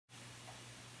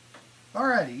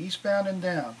Alrighty, eastbound and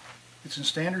down. It's in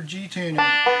standard G tuning,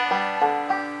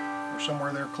 or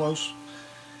somewhere there close.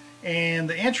 And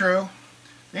the intro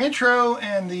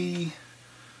and the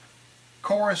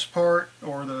chorus part,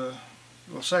 or the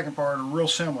second part, are real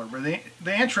similar. But the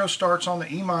intro starts on the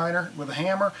E minor with a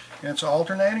hammer, and it's an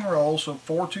alternating roll, so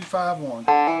 4, 2, 5, 1.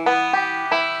 And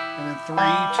then 3, 2,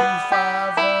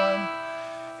 5, 1.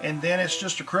 And then it's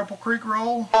just a Cripple Creek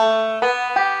roll.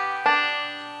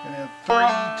 And then 3,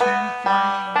 2, 3, 1.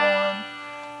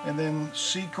 And then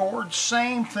C chord,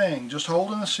 same thing, just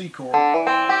holding the C chord.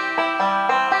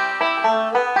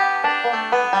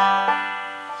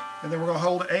 And then we're going to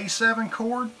hold the A7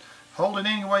 chord. Hold it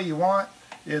any way you want.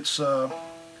 It's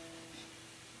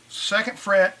second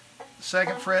fret,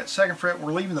 second fret, second fret.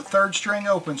 We're leaving the third string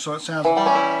open so it sounds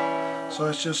like, so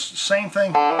it's just same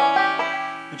thing,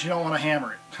 but you don't want to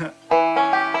hammer it.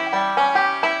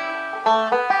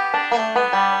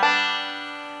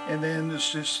 And then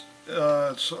it's just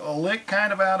it's a lick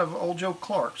kind of out of Old Joe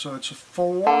Clark. So it's a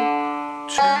 4, 2, 1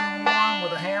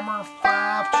 with a hammer,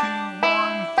 5, 2, 1,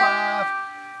 5,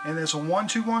 and it's a 1,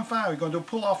 2, 1, 5. You're going to do a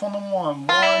pull off on the 1. 1, 2, 1,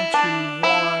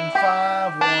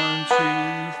 5, 1, 2,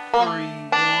 3, 1,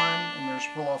 and there's a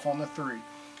pull off on the 3.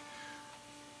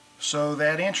 So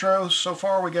that intro, so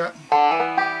far we got.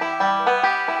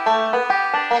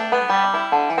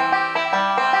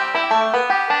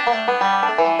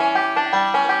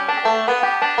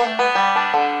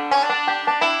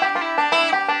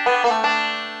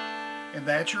 And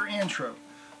that's your intro.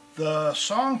 The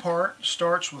song part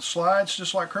starts with slides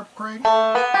just like Cripple Creek.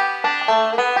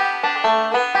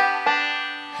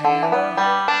 Hammer,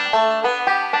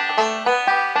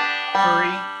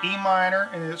 3, E minor,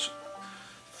 and it's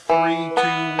 3, 2, 1, 3, 2,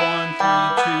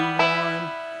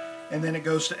 1. And then it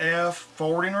goes to F,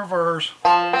 forward and reverse.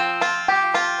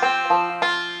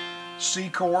 C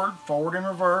chord, forward and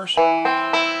reverse. And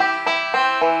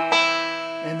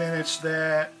then it's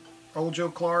that Old Joe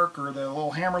Clark, or the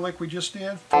little hammer lick we just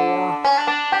did, 4.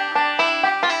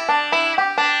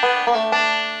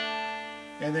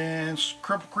 And then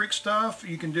Cripple Creek stuff,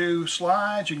 you can do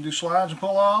slides, and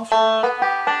pull off.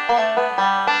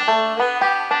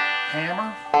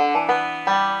 Hammer,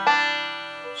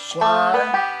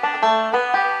 slide,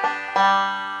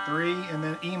 3, and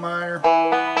then E minor.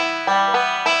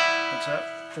 That's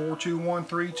that 4, 2, 1,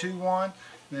 3, 2, 1.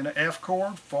 Then an F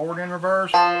chord, forward and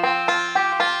reverse.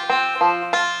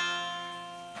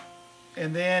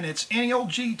 And then it's any old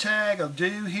G tag will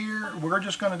do here. We're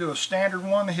just going to do a standard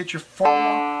one to hit your 4.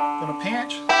 Going to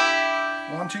pinch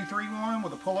 1, 2, 3, 1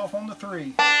 with a pull off on the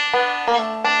 3.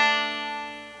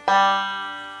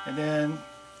 And then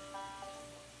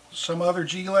some other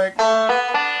G lick.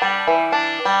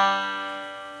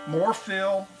 More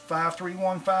fill, 5, 3,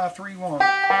 1, 5, 3, 1.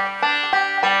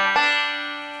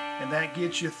 And that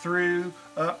gets you through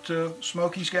up to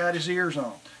Smokey's Got His Ears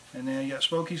On. And then you got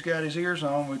Smokey's Got His Ears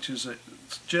On, which is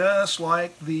just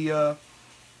like the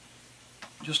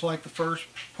first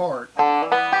part.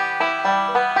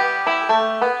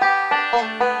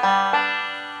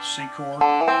 C chord.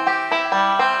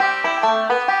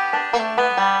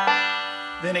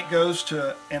 Then it goes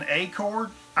to an A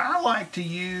chord. I like to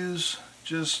use,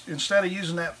 just instead of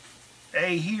using that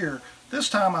A here, this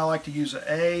time I like to use an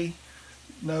A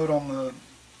note on the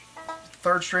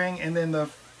third string, and then the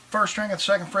first string at the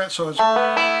second fret, so it's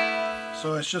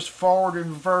just forward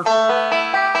and reverse,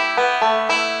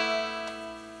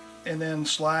 and then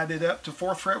slide it up to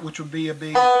 4th fret, which would be a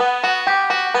B.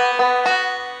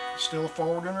 Still a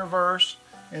forward and reverse,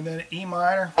 and then E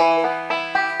minor, and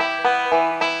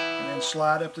then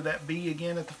slide up to that B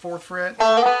again at the 4th fret,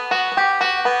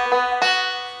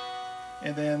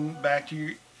 and then back to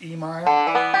your E minor,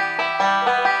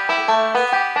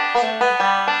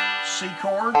 C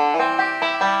chord.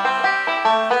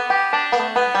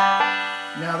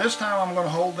 Now this time I'm going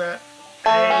to hold that A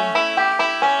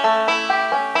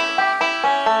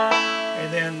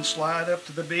and then slide up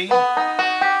to the B.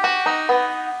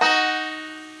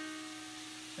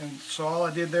 And so all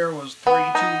I did there was 3, 2, 1,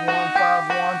 5,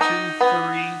 1, 2,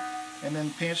 3, and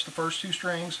then pinch the first 2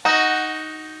 strings.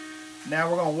 Now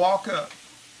we're going to walk up.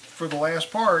 For the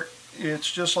last part,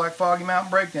 it's just like Foggy Mountain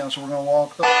Breakdown, so we're going to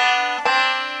walk up.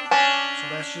 So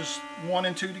that's just 1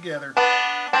 and 2 together.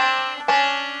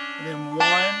 And then 1, 2, 1,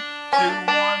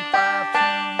 5, 2,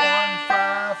 1,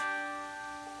 5,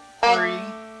 3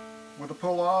 with a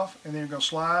pull off, and then you're going to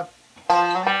slide. So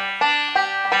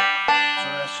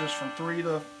that's just from 3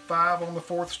 to 5 on the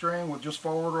 4th string with just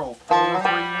forward roll. 4, 3, 1,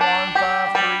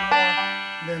 5, 3, 1.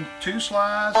 And then 2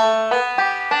 slides.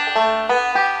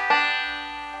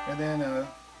 And then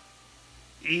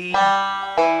E,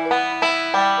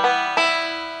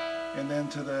 then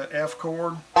to the F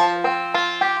chord,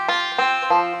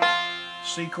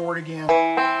 C chord again,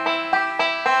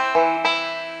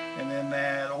 and then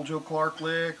that old Joe Clark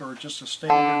lick, or just a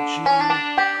standard G.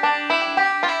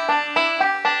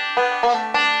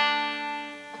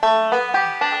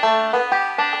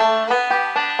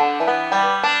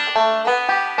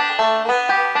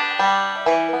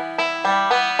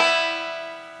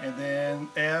 And then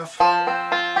F,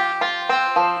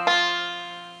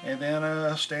 and then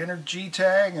a standard G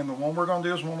tag, and the one we're going to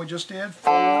do is the one we just did,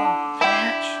 4,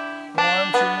 pinch,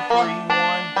 1, 2, 3,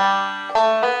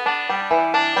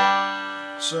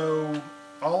 1. So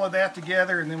all of that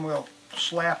together, and then we'll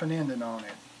slap an ending on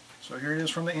it. So here it is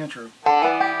from the intro.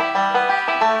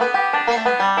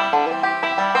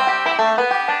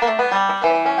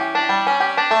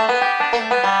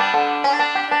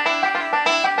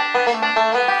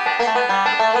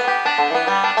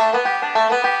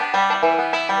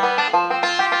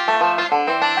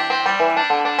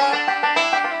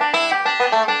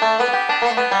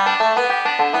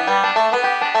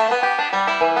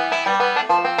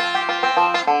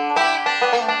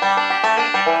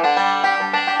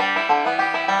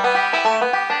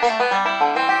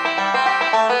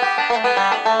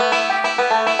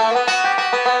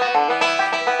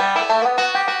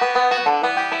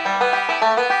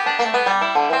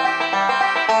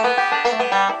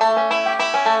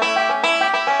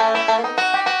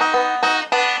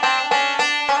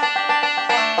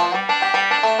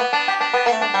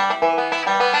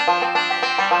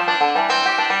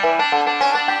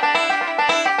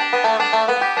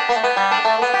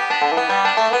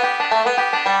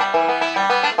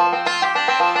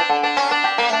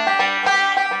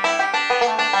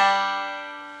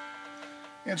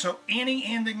 And so any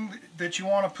ending that you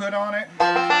want to put on it,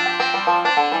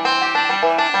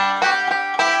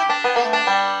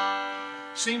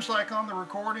 seems like on the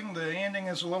recording the ending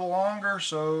is a little longer,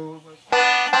 so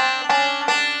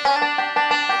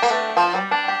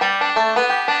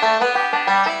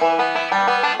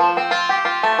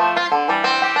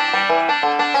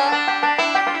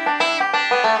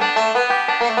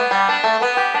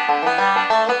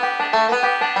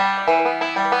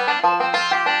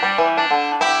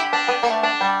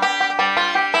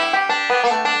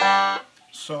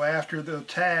after the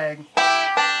tag,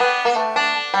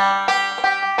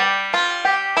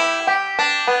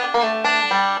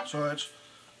 so it's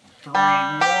 3, 1,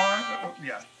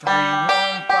 yeah, 3,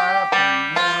 1,